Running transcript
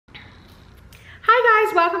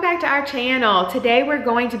guys, welcome back to our channel. Today we're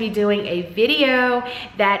going to be doing a video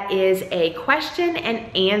that is a question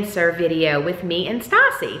and answer video with me and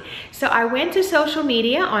Stassi. So I went to social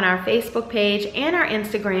media on our Facebook page and our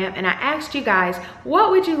Instagram and I asked you guys,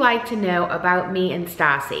 what would you like to know about me and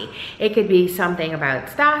Stassi? It could be something about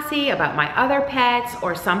Stassi, about my other pets,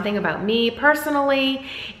 or something about me personally.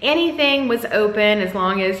 Anything was open as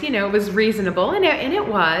long as, it was reasonable, and it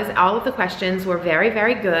was. All of the questions were very,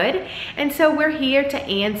 very good. And so we're here to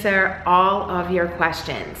answer all of your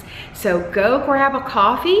questions. So go grab a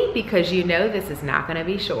coffee because this is not gonna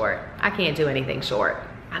be short. I can't do anything short.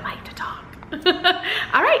 I like to talk.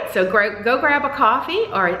 All right, so go grab a coffee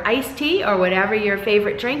or an iced tea or whatever your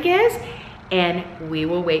favorite drink is, and we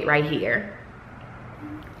will wait right here.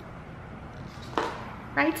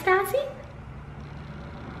 Right, Stassi?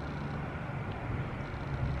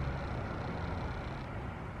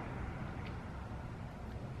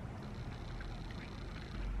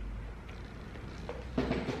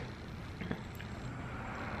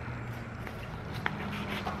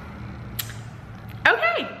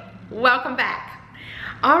 Welcome back.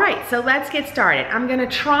 All right, so let's get started. I'm gonna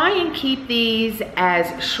try and keep these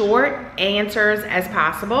as short answers as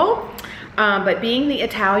possible, but being the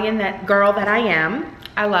Italian girl that I am,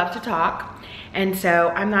 I love to talk, and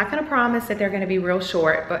so I'm not gonna promise that they're gonna be real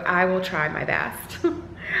short, but I will try my best.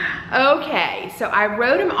 Okay, so I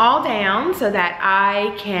wrote them all down so that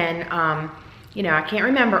I can, I can't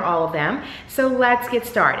remember all of them, so let's get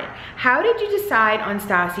started. How did you decide on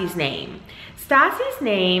Stassi's name? Stassi's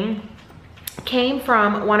name came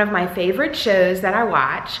from one of my favorite shows that I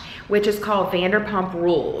watch, which is called Vanderpump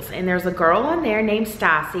Rules. And there's a girl on there named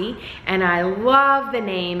Stassi, and I love the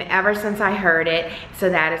name ever since I heard it, so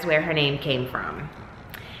that is where her name came from.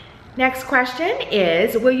 Next question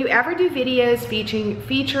is, will you ever do videos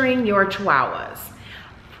featuring your Chihuahuas?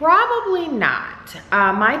 Probably not.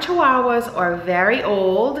 My Chihuahuas are very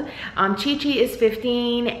old. Chit is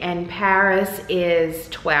 15 and Paris is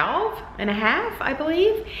 12 and a half, I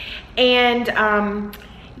believe. And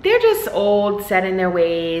they're just old, set in their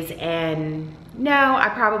ways, and no, I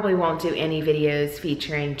probably won't do any videos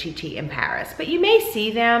featuring Chit and Paris. But you may see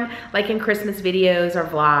them like in Christmas videos or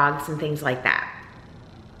vlogs and things like that.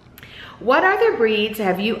 What other breeds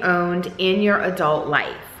have you owned in your adult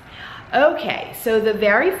life? Okay, so the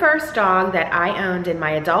very first dog that I owned in my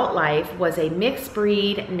adult life was a mixed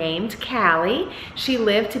breed named Callie. She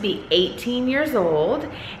lived to be 18 years old,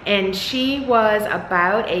 and she was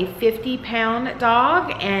about a 50-pound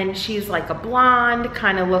dog, and she's like a blonde,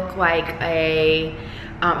 kind of looked like a,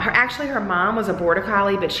 her mom was a border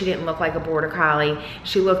collie, but she didn't look like a border collie.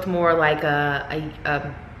 She looked more like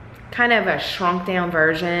a kind of a shrunk down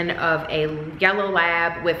version of a yellow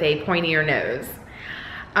lab with a pointier nose.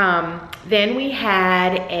 Then we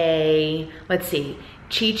had let's see,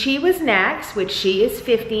 Chit was next, which she is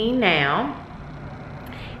 15 now,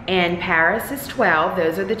 and Paris is 12.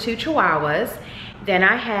 Those are the two Chihuahuas. Then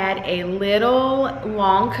I had a little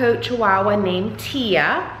long coat Chihuahua named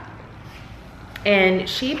Tia, and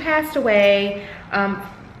she passed away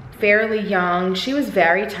fairly young. She was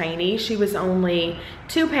very tiny. She was only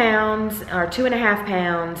 2 pounds or 2.5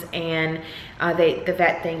 pounds, and the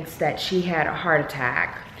vet thinks that she had a heart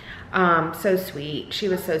attack. So sweet. She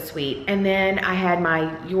was so sweet. And then I had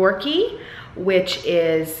my Yorkie, which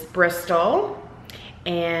is Bristol,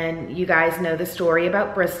 and you guys know the story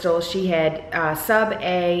about Bristol. She had AA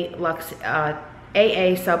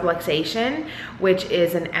subluxation, which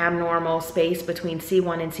is an abnormal space between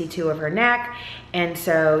C1 and C2 of her neck, and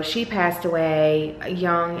so she passed away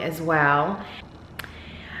young as well.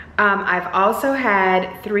 I've also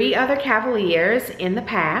had 3 other Cavaliers in the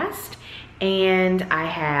past, and I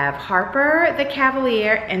have Harper the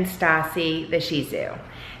Cavalier and Stassi the Shih Tzu.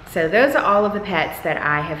 So those are all of the pets that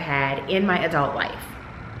I have had in my adult life.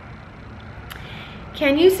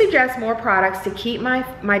 Can you suggest more products to keep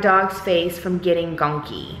my dog's face from getting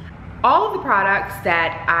gunky? All of the products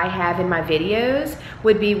that I have in my videos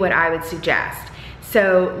would be what I would suggest.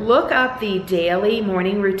 So look up the daily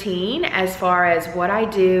morning routine as far as what I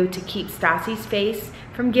do to keep Stassi's face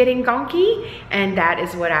from getting gunky, and that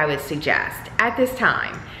is what I would suggest at this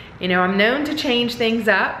time. I'm known to change things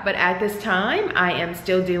up, but at this time, I am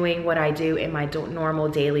still doing what I do in my normal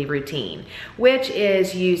daily routine, which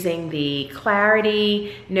is using the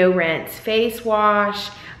Clarity No Rinse face wash,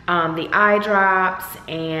 the eye drops,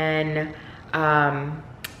 and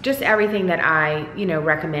just everything that I,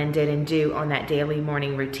 recommended and do on that daily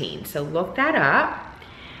morning routine. So look that up.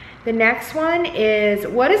 The next one is,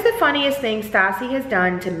 what is the funniest thing Stassi has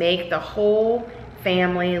done to make the whole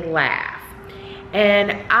family laugh?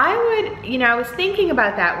 And I would, I was thinking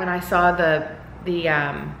about that when I saw the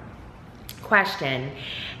question.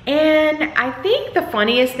 And I think the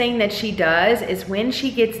funniest thing that she does is when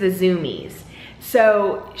she gets the zoomies.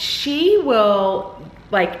 So she will,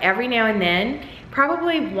 like every now and then,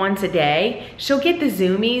 probably once a day, she'll get the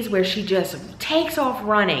zoomies where she just takes off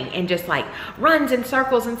running and just like runs in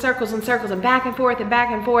circles and circles and circles and back and forth and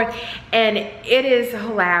back and forth. And it is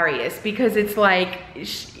hilarious because it's like,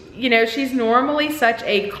 you know, she's normally such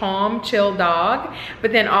a calm, chill dog,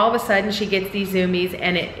 but then all of a sudden she gets these zoomies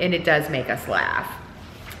and it does make us laugh.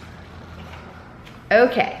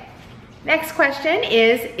 Okay, next question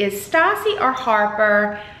is Stassi or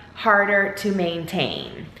Harper harder to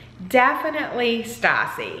maintain? Definitely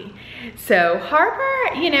Stassi. So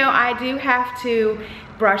Harper, you know, I do have to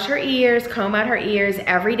brush her ears, comb out her ears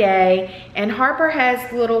every day, and Harper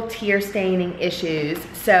has little tear staining issues.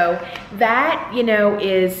 So that, you know,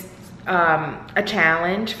 is a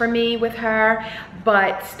challenge for me with her.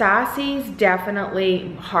 But Stassi's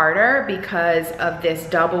definitely harder because of this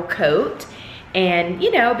double coat. And,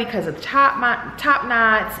 you know, because of the top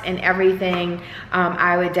knots and everything,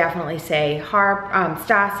 I would definitely say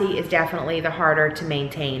Stassi is definitely the harder to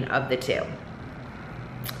maintain of the two.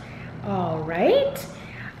 All right.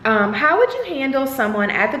 How would you handle someone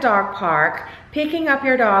at the dog park picking up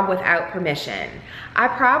your dog without permission? I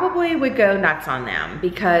probably would go nuts on them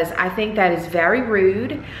because I think that is very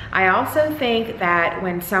rude. I also think that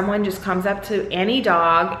when someone just comes up to any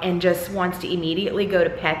dog and just wants to immediately go to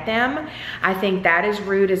pet them, I think that is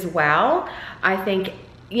rude as well. I think,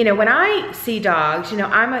 you know, when I see dogs, you know,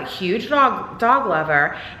 I'm a huge dog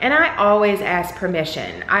lover, and I always ask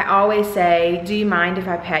permission. I always say, do you mind if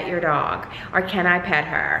I pet your dog? Or can I pet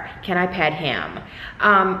her? Can I pet him?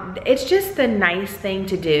 It's just the nice thing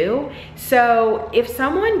to do. So if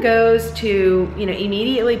someone goes to, you know,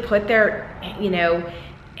 immediately put their, you know,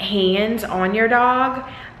 hands on your dog,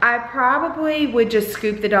 I probably would just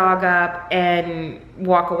scoop the dog up and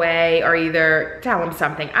walk away, or either tell him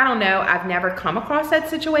something. I don't know, I've never come across that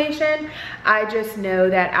situation. I just know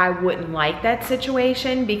that I wouldn't like that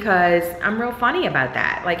situation because I'm real funny about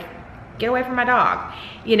that. Like, get away from my dog.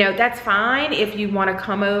 You know, that's fine if you want to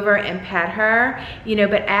come over and pet her, you know,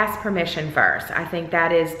 but ask permission first. I think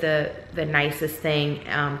that is the nicest thing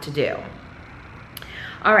to do.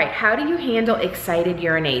 All right, how do you handle excited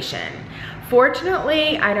urination?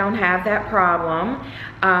 Fortunately, I don't have that problem.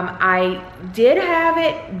 I did have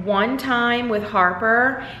it one time with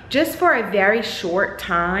Harper, just for a very short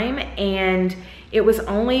time, and it was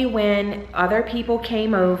only when other people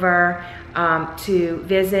came over to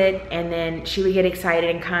visit, and then she would get excited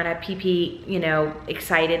and kind of pee-pee, you know,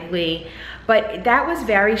 excitedly. But that was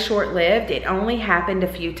very short-lived. It only happened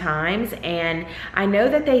a few times, and I know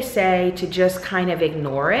that they say to just kind of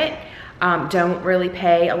ignore it. Don't really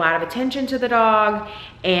pay a lot of attention to the dog,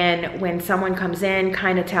 and when someone comes in,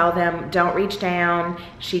 kind of tell them, don't reach down.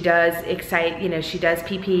 She does excite, you know, she does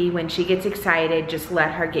pee-pee. When she gets excited, just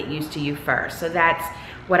let her get used to you first. So that's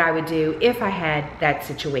what I would do if I had that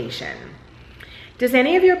situation. Does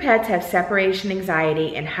any of your pets have separation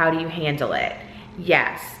anxiety, and how do you handle it?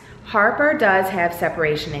 Yes, Harper does have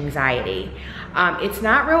separation anxiety. It's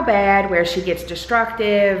not real bad where she gets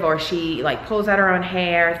destructive or she like pulls out her own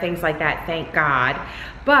hair, things like that, thank God.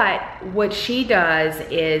 But what she does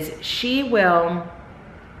is she will,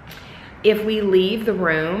 if we leave the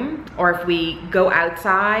room or if we go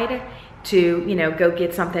outside to, you know, go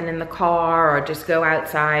get something in the car or just go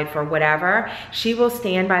outside for whatever, she will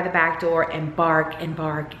stand by the back door and bark and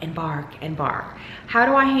bark and bark and bark. How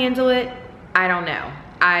do I handle it? I don't know.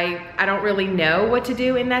 I don't really know what to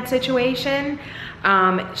do in that situation.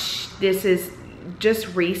 This is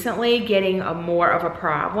just recently getting more of a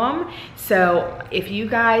problem. So if you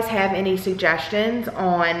guys have any suggestions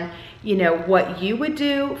on, you know, what you would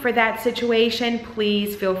do for that situation,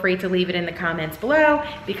 please feel free to leave it in the comments below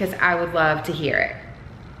because I would love to hear it.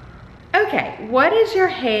 Okay, what is your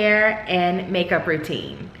hair and makeup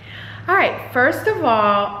routine? All right, first of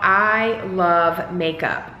all, I love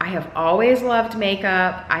makeup. I have always loved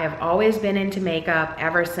makeup. I have always been into makeup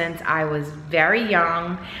ever since I was very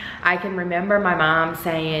young. I can remember my mom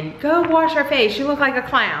saying, go wash her face, you look like a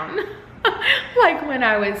clown. Like when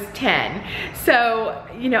I was 10. So,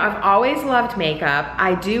 you know, I've always loved makeup.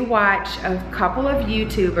 I do watch a couple of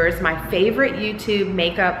YouTubers. My favorite YouTube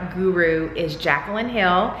makeup guru is Jaclyn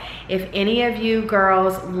Hill. If any of you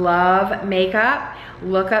girls love makeup,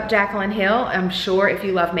 look up Jaclyn Hill. I'm sure if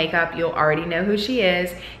you love makeup, you'll already know who she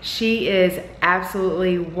is. She is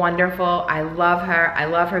absolutely wonderful. I love her. I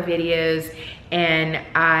love her videos. And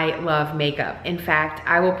I love makeup. In fact,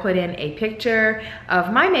 I will put in a picture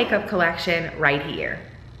of my makeup collection right here.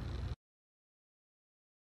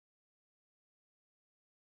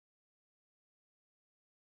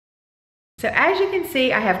 So as you can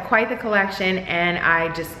see, I have quite the collection, and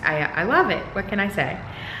I love it. What can I say?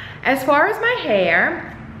 As far as my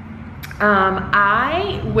hair,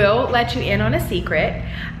 I will let you in on a secret.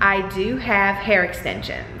 I do have hair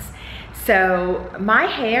extensions. So my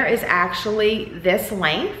hair is actually this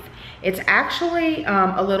length. It's actually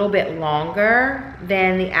a little bit longer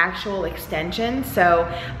than the actual extension.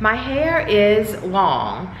 So my hair is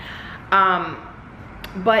long,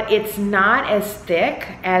 but it's not as thick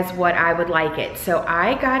as what I would like it. So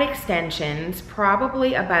I got extensions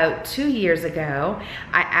probably about 2 years ago.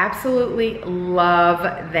 I absolutely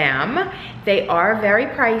love them. They are very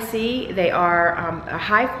pricey. They are a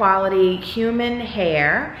high quality human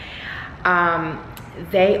hair.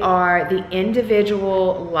 They are the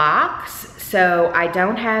individual locks, so I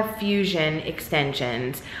don't have fusion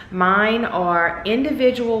extensions. Mine are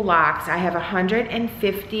individual locks. I have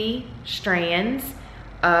 150 strands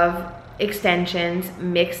of extensions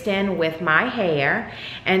mixed in with my hair,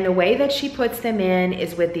 and the way that she puts them in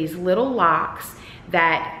is with these little locks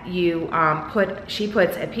that you she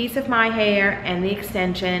puts a piece of my hair and the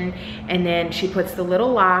extension, and then she puts the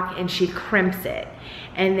little lock and she crimps it.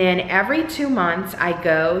 And then every 2 months I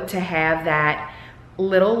go to have that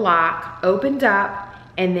little lock opened up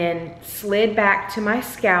and then slid back to my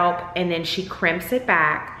scalp, and then she crimps it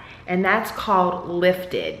back, and that's called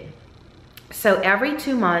lifted. So every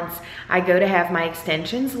 2 months I go to have my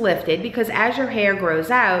extensions lifted, because as your hair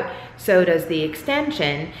grows out, so does the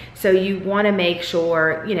extension. So you want to make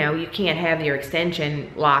sure, you know, you can't have your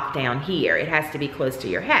extension locked down here. It has to be close to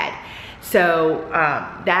your head. So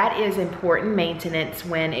that is important maintenance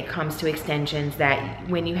when it comes to extensions, that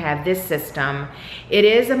when you have this system. It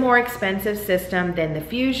is a more expensive system than the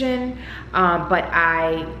fusion, but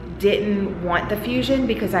I didn't want the fusion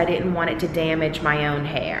because I didn't want it to damage my own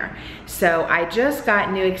hair. So I just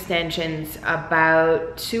got new extensions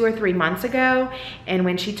about 2 or 3 months ago, and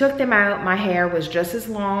when she took them out, my hair was just as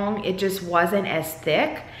long. It just wasn't as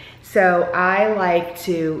thick. So I like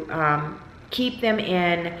to keep them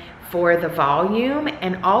in for the volume,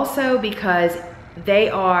 and also because they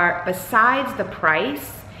are, besides the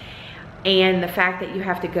price and the fact that you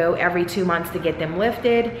have to go every 2 months to get them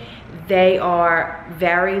lifted, they are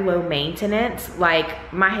very low maintenance.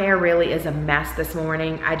 Like, my hair really is a mess this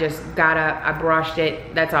morning. I just got up, I brushed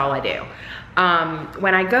it, that's all I do.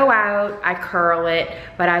 When I go out, I curl it,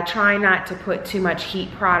 but I try not to put too much heat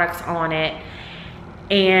products on it.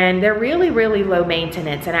 And they're really, really low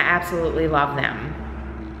maintenance, and I absolutely love them.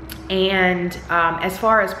 And as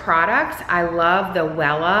far as products, I love the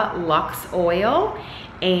Wella Luxe Oil,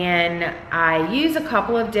 and I use a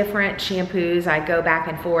couple of different shampoos. I go back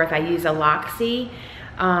and forth. I use a Loxy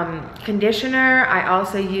conditioner. I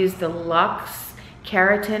also use the Luxe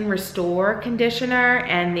Keratin Restore conditioner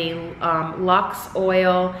and the Luxe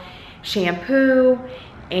Oil shampoo,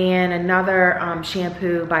 and another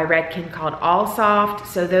shampoo by Redken called All Soft.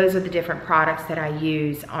 So those are the different products that I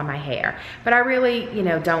use on my hair. But I really, you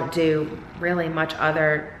know, don't do really much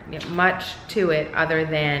to it other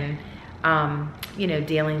than, you know,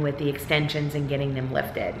 dealing with the extensions and getting them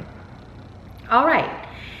lifted. All right,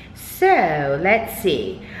 so let's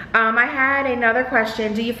see. I had another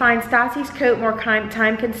question. Do you find Stassi's coat more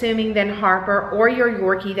time consuming than Harper or your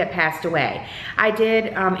Yorkie that passed away? I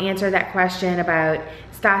did answer that question about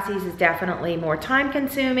Stassi's is definitely more time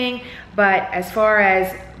consuming, but as far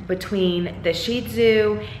as between the Shih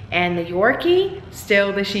Tzu and the Yorkie,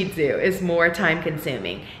 still the Shih Tzu is more time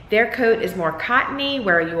consuming. Their coat is more cottony,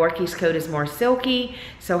 where Yorkie's coat is more silky,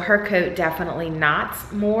 so her coat definitely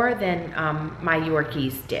knots more than my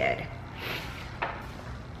Yorkie's did.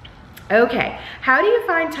 Okay, how do you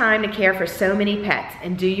find time to care for so many pets,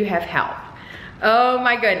 and do you have help? Oh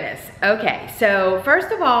my goodness. Okay, so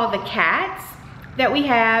first of all, the cats that we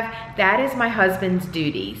have, that is my husband's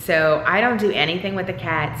duty. So I don't do anything with the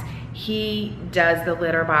cats. He does the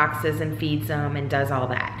litter boxes and feeds them and does all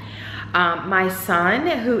that. My son,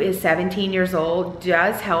 who is 17 years old,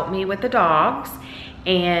 does help me with the dogs,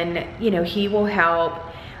 and you know, he will help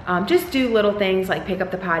just do little things like pick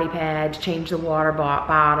up the potty pads, change the water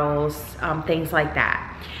bottles, things like that.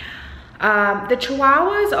 The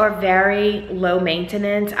Chihuahuas are very low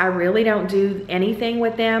maintenance. I really don't do anything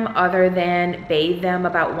with them other than bathe them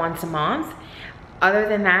about once a month. Other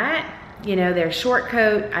than that, you know, they're short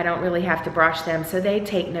coat. I don't really have to brush them, so they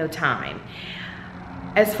take no time.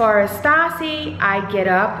 As far as Stassi, I get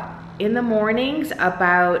up in the mornings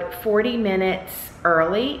about 40 minutes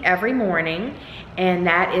early every morning, and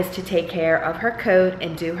that is to take care of her coat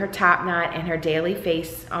and do her top knot and her daily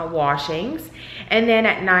face washings. And then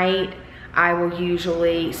at night, I will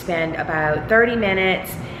usually spend about 30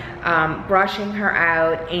 minutes brushing her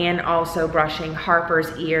out and also brushing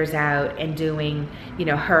Harper's ears out and doing, you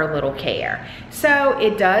know, her little care. So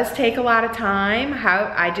it does take a lot of time.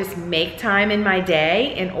 How I just make time in my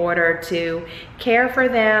day in order to care for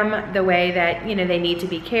them the way that, you know, they need to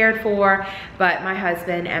be cared for. But my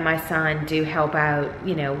husband and my son do help out,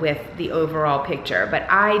 you know, with the overall picture. But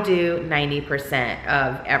I do 90%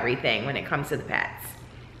 of everything when it comes to the pets.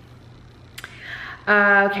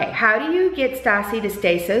 Okay, how do you get Stassi to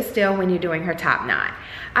stay so still when you're doing her top knot?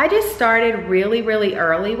 I just started really, really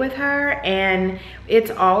early with her, and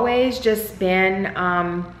it's always just been,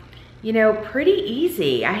 you know, pretty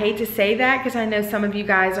easy. I hate to say that because I know some of you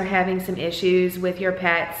guys are having some issues with your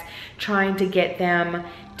pets trying to get them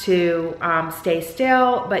to stay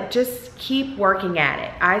still, but just keep working at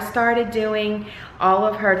it. I started doing all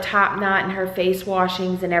of her top knot and her face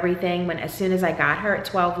washings and everything as soon as I got her at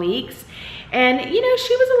 12 weeks. And you know,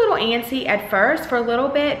 she was a little antsy at first for a little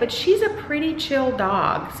bit, but she's a pretty chill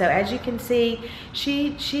dog. So as you can see,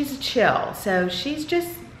 she's chill. So she's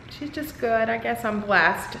just good. I guess I'm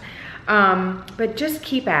blessed. But just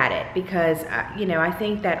keep at it because, you know, I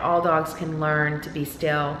think that all dogs can learn to be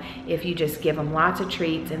still if you just give them lots of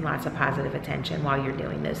treats and lots of positive attention while you're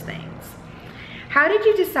doing those things. How did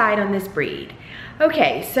you decide on this breed?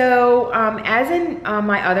 Okay, so as in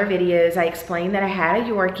my other videos, I explained that I had a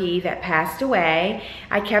Yorkie that passed away.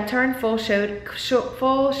 I kept her in full show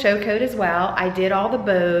coat as well. I did all the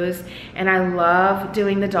bows, and I love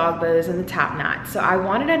doing the dog bows and the top knot. So I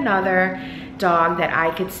wanted another dog that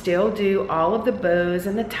I could still do all of the bows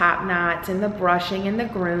and the top knots and the brushing and the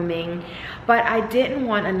grooming, but I didn't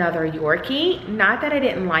want another Yorkie. Not that I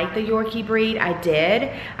didn't like the Yorkie breed, I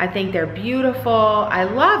did. I think they're beautiful, I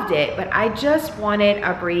loved it, but I just wanted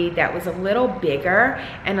a breed that was a little bigger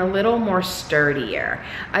and a little more sturdier.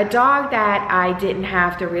 A dog that I didn't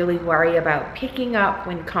have to really worry about picking up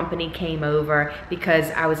when company came over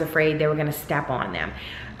because I was afraid they were gonna step on them.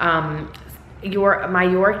 My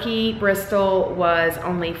Yorkie Bristol was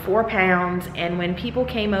only 4 pounds, and when people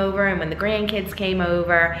came over and when the grandkids came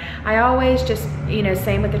over, I always just, you know,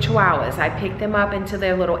 same with the Chihuahuas. I picked them up into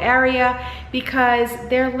their little area because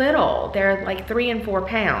they're little. They're like 3 and 4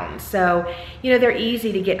 pounds. So, you know, they're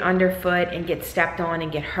easy to get underfoot and get stepped on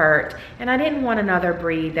and get hurt. And I didn't want another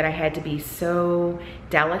breed that I had to be so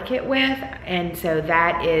delicate with. And so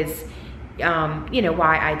that is, you know,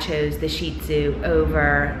 why I chose the Shih Tzu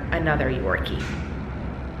over another Yorkie.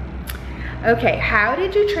 Okay, how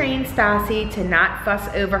did you train Stassi to not fuss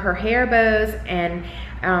over her hair bows? And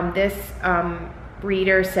this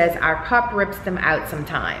breeder says our pup rips them out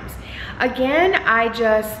sometimes. Again, I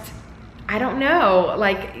don't know,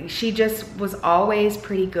 like she just was always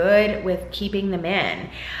pretty good with keeping them in.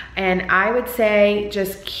 And I would say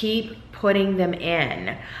just keep putting them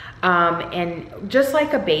in. And just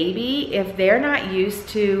like a baby, if they're not used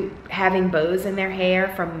to having bows in their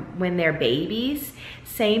hair from when they're babies,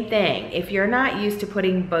 same thing. If you're not used to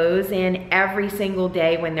putting bows in every single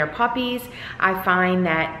day when they're puppies, I find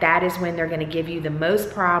that that is when they're going to give you the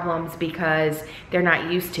most problems because they're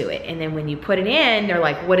not used to it. And then when you put it in, they're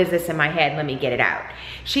like, what is this in my head? Let me get it out.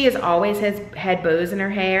 She has always had bows in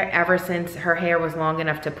her hair ever since her hair was long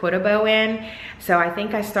enough to put a bow in. So I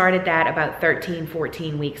think I started that about 13,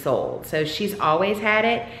 14 weeks old. So she's always had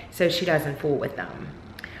it, so she doesn't fool with them.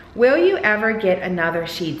 Will you ever get another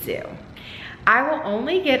Shih Tzu? I will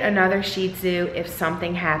only get another Shih Tzu if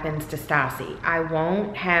something happens to Stassi. I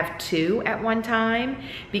won't have 2 at one time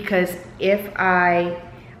because if I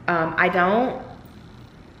don't,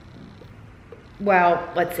 well,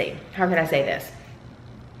 let's see, how can I say this?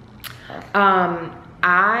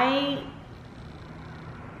 I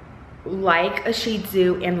like a Shih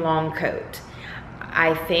Tzu in long coat.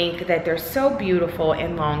 I think that they're so beautiful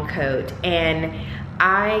in long coat, and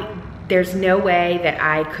there's no way that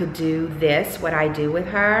I could do this, what I do with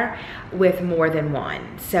her, with more than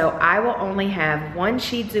one. So I will only have 1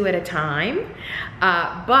 Shih Tzu at a time.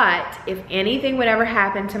 But if anything would ever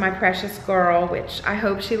happen to my precious girl, which I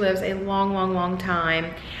hope she lives a long, long, long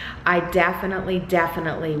time, I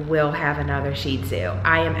definitely will have another Shih Tzu.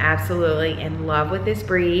 I am absolutely in love with this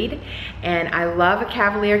breed, and I love a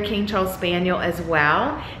Cavalier King Charles Spaniel as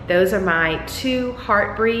well. Those are my 2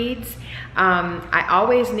 heart breeds. I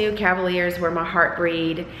always knew Cavaliers were my heart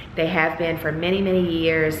breed. They have been for many, many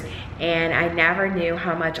years, and I never knew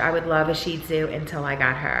how much I would love a Shih Tzu until I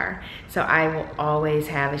got her. So I will always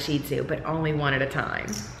have a Shih Tzu, but only 1 at a time.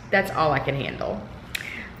 That's all I can handle.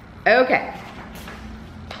 Okay.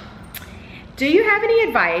 Do you have any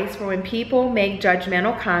advice for when people make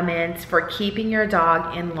judgmental comments for keeping your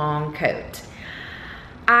dog in long coat?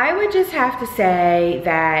 I would just have to say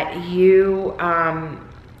that you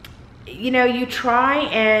you know, you try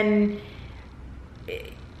and,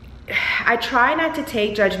 I try not to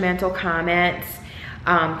take judgmental comments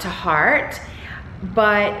to heart,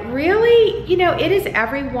 but really, you know, it is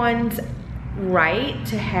everyone's right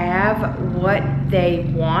to have what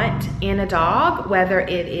they want in a dog, whether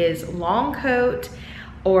it is long coat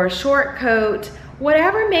or short coat,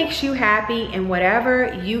 whatever makes you happy and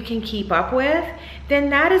whatever you can keep up with, then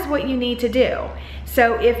that is what you need to do.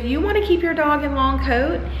 So if you want to keep your dog in long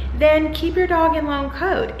coat, then keep your dog in long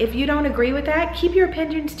coat. If you don't agree with that, keep your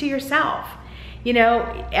opinions to yourself. You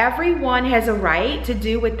know, everyone has a right to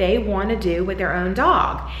do what they want to do with their own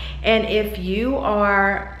dog. And if you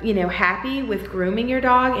are, you know, happy with grooming your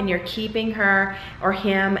dog and you're keeping her or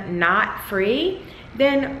him not free,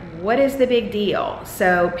 then what is the big deal?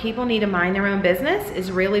 So people need to mind their own business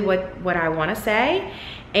is really what I want to say.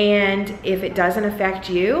 And if it doesn't affect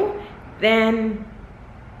you, then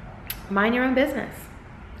mind your own business.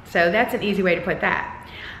 So that's an easy way to put that.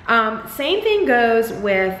 Same thing goes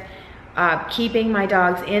with keeping my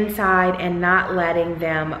dogs inside and not letting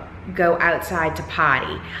them go outside to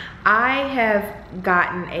potty. I have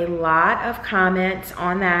gotten a lot of comments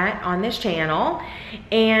on that on this channel,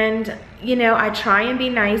 and you know, I try and be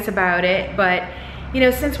nice about it, but you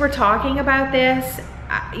know, since we're talking about this,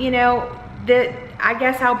 you know, I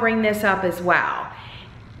guess I'll bring this up as well.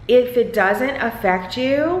 If it doesn't affect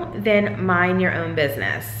you, then mind your own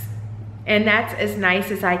business. And that's as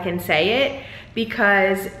nice as I can say it,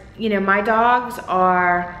 because you know, my dogs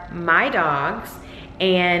are my dogs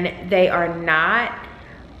and they are not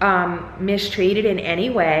mistreated in any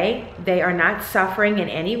way. They are not suffering in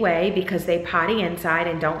any way because they potty inside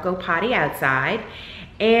and don't go potty outside.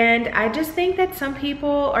 And I just think that some people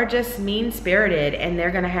are just mean-spirited and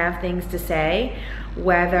they're gonna have things to say,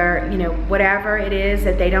 whether, you know, whatever it is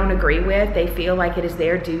that they don't agree with, they feel like it is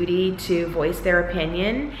their duty to voice their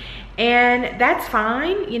opinion. And that's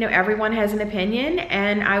fine, you know, everyone has an opinion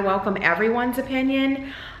and I welcome everyone's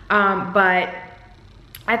opinion, but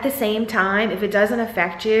at the same time, if it doesn't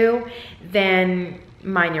affect you, then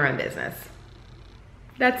mind your own business.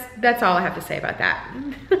 That's all I have to say about that.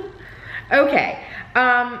 Okay,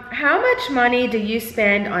 how much money do you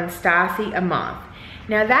spend on Stassi a month?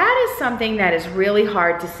 Now that is something that is really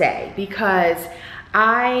hard to say, because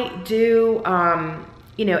I do,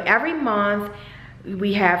 you know, every month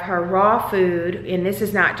we have her raw food, and this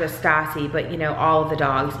is not just Stassi, but you know, all of the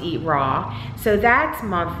dogs eat raw. So that's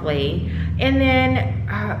monthly. And then,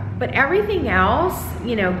 but everything else,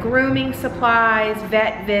 you know, grooming supplies,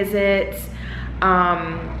 vet visits,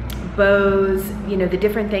 bows, you know, the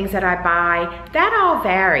different things that I buy, that all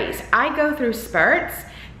varies. I go through spurts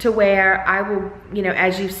to where I will, you know,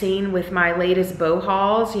 as you've seen with my latest bow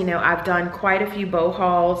hauls, you know, I've done quite a few bow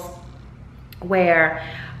hauls where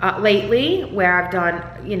lately, where I've done,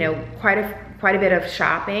 you know, quite a bit of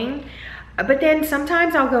shopping, but then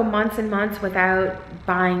sometimes I'll go months and months without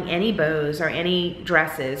buying any bows or any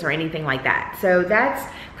dresses or anything like that. So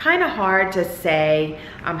that's kind of hard to say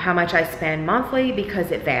how much I spend monthly, because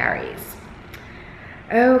it varies.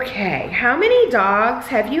 Okay, how many dogs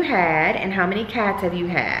have you had and how many cats have you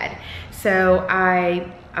had? So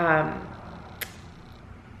I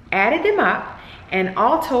added them up, and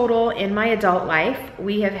all total in my adult life,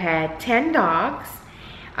 we have had 10 dogs.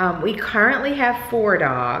 We currently have 4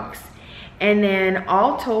 dogs. And then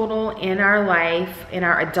all total in our life, in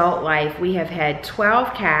our adult life, we have had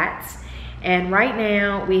 12 cats. And right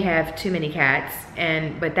now we have too many cats,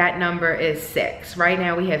 but that number is 6. Right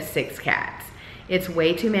now we have 6 cats. It's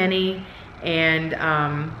way too many, and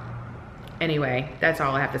anyway, that's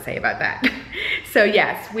all I have to say about that. So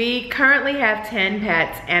yes, we currently have 10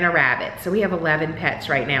 pets and a rabbit. So we have 11 pets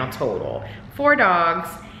right now total. 4 dogs,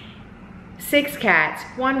 6 cats,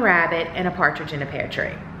 1 rabbit, and a partridge in a pear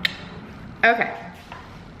tree. Okay.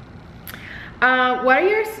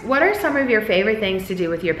 What are some of your favorite things to do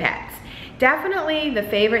with your pets? Definitely the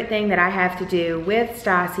favorite thing that I have to do with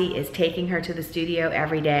Stassi is taking her to the studio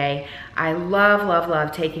every day. I love, love,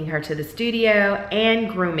 love taking her to the studio and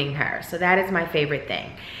grooming her. So that is my favorite thing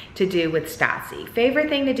to do with Stassi. Favorite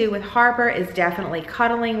thing to do with Harper is definitely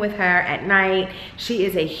cuddling with her at night. She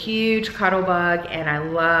is a huge cuddle bug, and I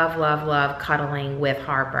love, love, love cuddling with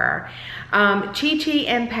Harper. Chi-Chi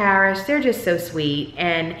and Parrish, they're just so sweet,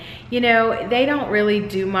 and you know, they don't really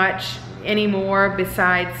do much anymore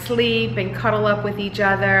besides sleep and cuddle up with each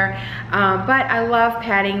other, but I love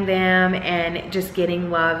petting them and just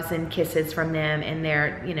getting loves and kisses from them, and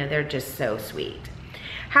they're just so sweet.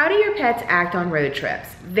 How do your pets act on road trips?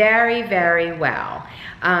 Very, very well.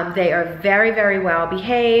 They are very, very well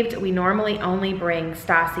behaved. We normally only bring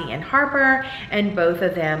Stassi and Harper, and both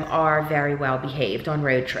of them are very well behaved on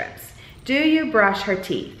road trips. Do you brush her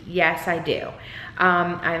teeth? Yes, I do.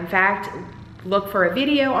 I, in fact, look for a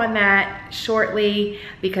video on that shortly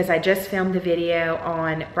because I just filmed a video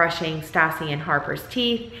on brushing Stassi and Harper's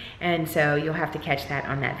teeth, and so you'll have to catch that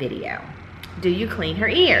on that video. Do you clean her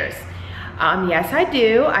ears? Yes, I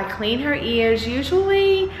do. I clean her ears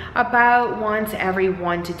usually about once every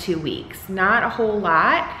 1 to 2 weeks. Not a whole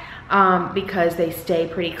lot because they stay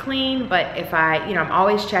pretty clean, but if I'm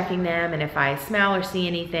always checking them, and if I smell or see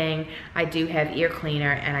anything, I do have ear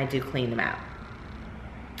cleaner and I do clean them out.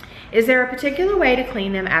 Is there a particular way to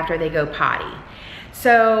clean them after they go potty?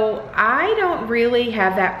 So I don't really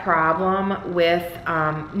have that problem with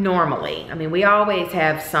normally. I mean, we always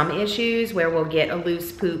have some issues where we'll get a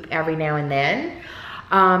loose poop every now and then.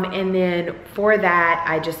 And then for that,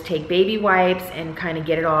 I just take baby wipes and kind of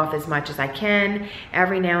get it off as much as I can.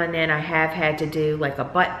 Every now and then I have had to do like a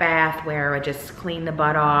butt bath where I just clean the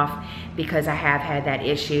butt off because I have had that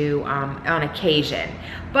issue on occasion.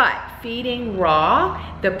 But feeding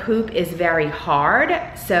raw, the poop is very hard.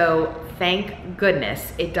 So thank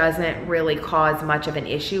goodness it doesn't really cause much of an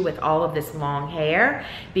issue with all of this long hair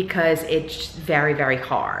because it's very, very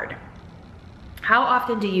hard. How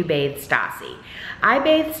often do you bathe Stassi? I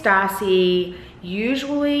bathe Stassi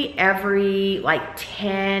usually every like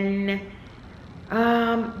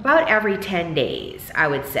about every 10 days, I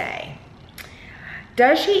would say.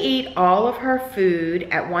 Does she eat all of her food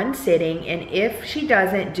at one sitting? And if she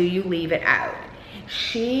doesn't, do you leave it out?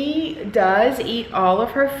 She does eat all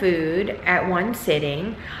of her food at one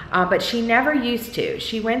sitting, but she never used to.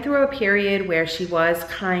 She went through a period where she was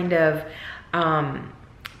kind of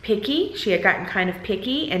picky. She had gotten kind of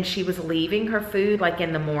picky and she was leaving her food like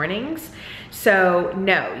in the mornings. So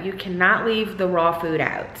no, you cannot leave the raw food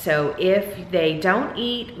out. So if they don't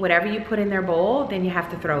eat whatever you put in their bowl, then you have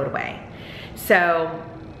to throw it away. So,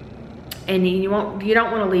 and you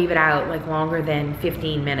don't want to leave it out like longer than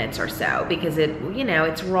 15 minutes or so because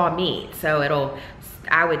it's raw meat. So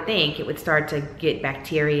I would think it would start to get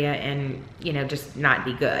bacteria and, just not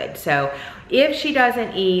be good. So if she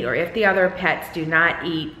doesn't eat, or if the other pets do not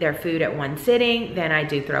eat their food at one sitting, then I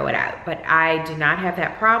do throw it out. But I do not have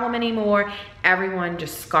that problem anymore. Everyone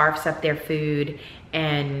just scarfs up their food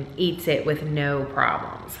and eats it with no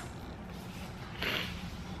problems.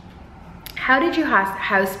 How did you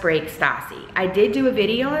house break Stassi? I did do a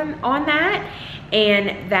video on that,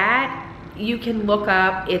 and that you can look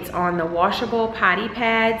up. It's on the washable potty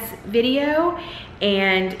pads video,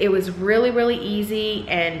 and it was really, really easy,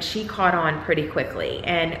 and she caught on pretty quickly.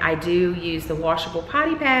 And I do use the washable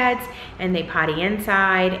potty pads, and they potty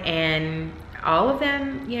inside, and all of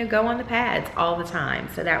them, go on the pads all the time.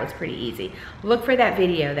 So that was pretty easy. Look for that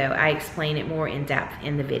video though. I explain it more in depth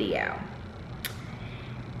in the video.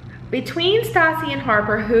 Between Stassi and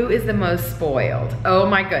Harper, who is the most spoiled? Oh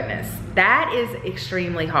my goodness, that is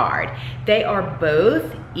extremely hard. They are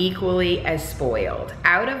both equally as spoiled.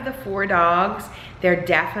 Out of the 4 dogs, they're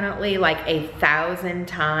definitely like 1,000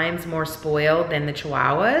 times more spoiled than the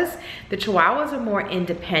Chihuahuas. The Chihuahuas are more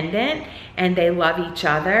independent and they love each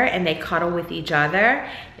other and they cuddle with each other.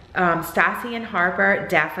 Stassi and Harper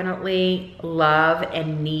definitely love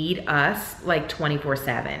and need us like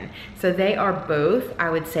 24/7. So they are both, I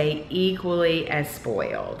would say, equally as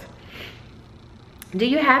spoiled. Do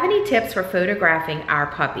you have any tips for photographing our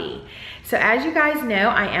puppy? So as you guys know,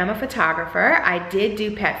 I am a photographer. I did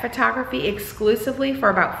do pet photography exclusively for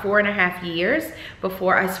about 4.5 years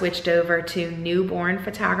before I switched over to newborn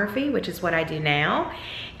photography, which is what I do now.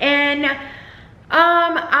 And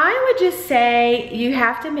I would just say you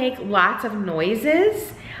have to make lots of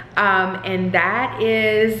noises, and that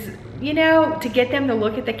is, to get them to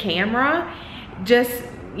look at the camera, just,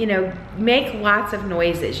 make lots of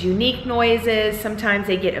noises, unique noises. Sometimes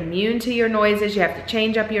they get immune to your noises. You have to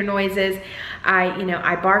change up your noises.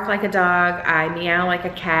 I bark like a dog. I meow like a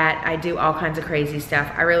cat. I do all kinds of crazy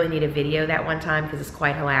stuff. I really need a video that one time because it's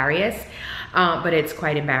quite hilarious. But it's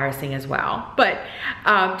quite embarrassing as well. But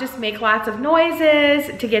just make lots of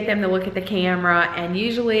noises to get them to look at the camera, and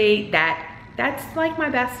usually that's like my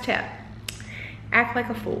best tip. Act like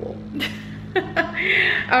a fool.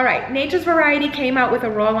 All right, Nature's Variety came out with a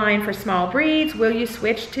raw line for small breeds. Will you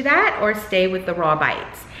switch to that or stay with the raw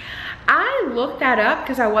bites? I looked that up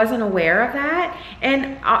because I wasn't aware of that,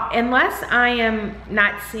 and unless I am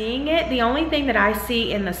not seeing it, the only thing that I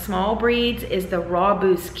see in the small breeds is the raw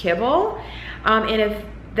boost kibble, and if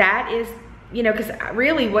that is you know, because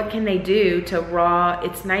really what can they do to raw,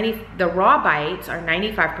 the raw bites are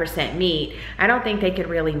 95% meat. I don't think they could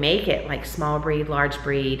really make it like small breed, large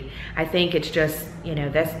breed. I think it's just, you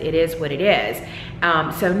know, it is what it is.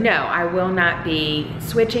 So no, I will not be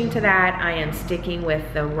switching to that. I am sticking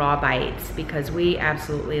with the raw bites because we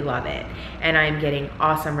absolutely love it. And I'm getting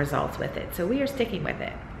awesome results with it. So we are sticking with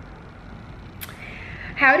it.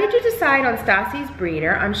 How did you decide on Stassi's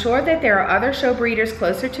breeder? I'm sure that there are other show breeders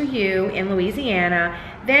closer to you in Louisiana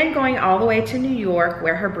than going all the way to New York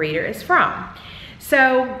where her breeder is from.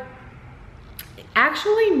 So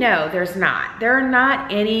actually, no, there's not. There are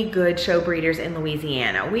not any good show breeders in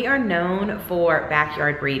Louisiana. We are known for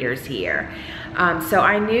backyard breeders here. So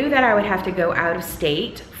I knew that I would have to go out of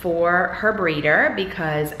state for her breeder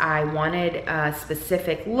because I wanted a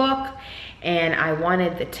specific look and I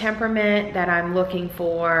wanted the temperament that I'm looking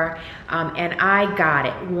for, and I got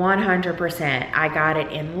it 100%. I got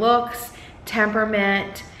it in looks,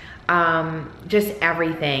 temperament, just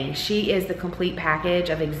everything. She is the complete package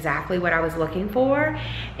of exactly what I was looking for.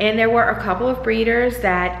 And there were a couple of breeders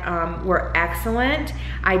that were excellent.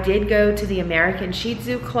 I did go to the American Shih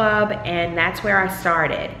Tzu Club, and that's where I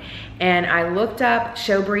started. And I looked up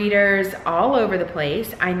show breeders all over the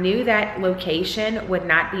place. I knew that location would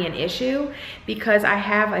not be an issue because I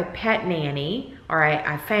have a pet nanny, or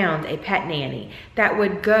I found a pet nanny that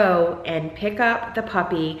would go and pick up the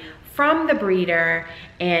puppy from the breeder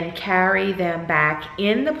and carry them back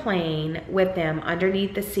in the plane with them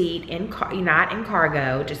underneath the seat, not in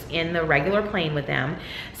cargo, just in the regular plane with them.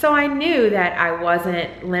 So I knew that I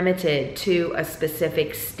wasn't limited to a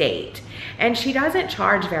specific state. And she doesn't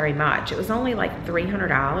charge very much. It was only like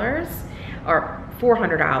 $300 or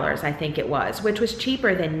 $400, I think it was, which was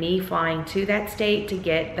cheaper than me flying to that state to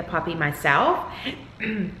get the puppy myself.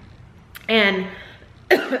 And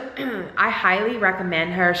I highly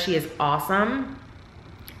recommend her. She is awesome.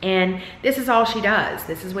 And this is all she does.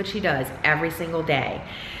 This is what she does every single day.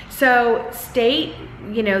 So state,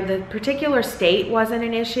 you know, the particular state wasn't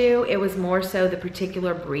an issue. It was more so the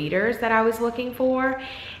particular breeders that I was looking for.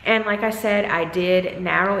 And like I said, I did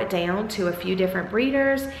narrow it down to a few different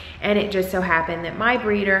breeders, and it just so happened that my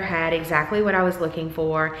breeder had exactly what I was looking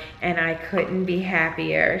for, and I couldn't be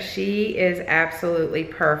happier. She is absolutely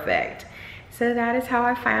perfect. So that is how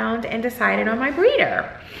I found and decided on my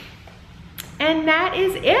breeder. And that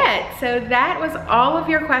is it. So that was all of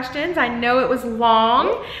your questions. I know it was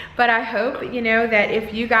long, but I hope, you know, that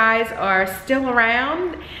if you guys are still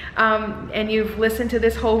around and you've listened to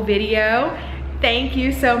this whole video, thank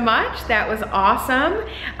you so much. That was awesome.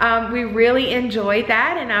 We really enjoyed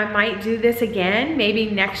that, and I might do this again,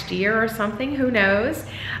 maybe next year or something, who knows.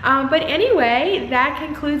 But anyway, that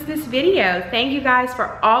concludes this video. Thank you guys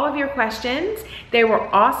for all of your questions. They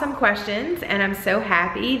were awesome questions, and I'm so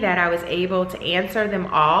happy that I was able to answer them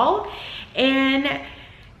all. And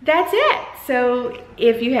that's it. So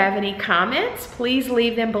if you have any comments, please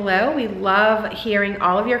leave them below. We love hearing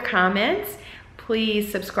all of your comments.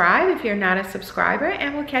 Please subscribe if you're not a subscriber,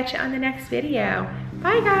 and we'll catch you on the next video.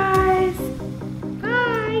 Bye, guys.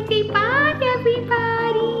 Bye. Say bye,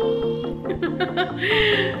 everybody.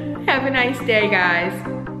 Have a nice day, guys.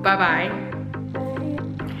 Bye-bye.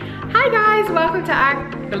 Hi, guys. Welcome to our...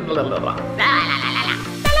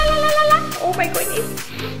 Oh, my goodness.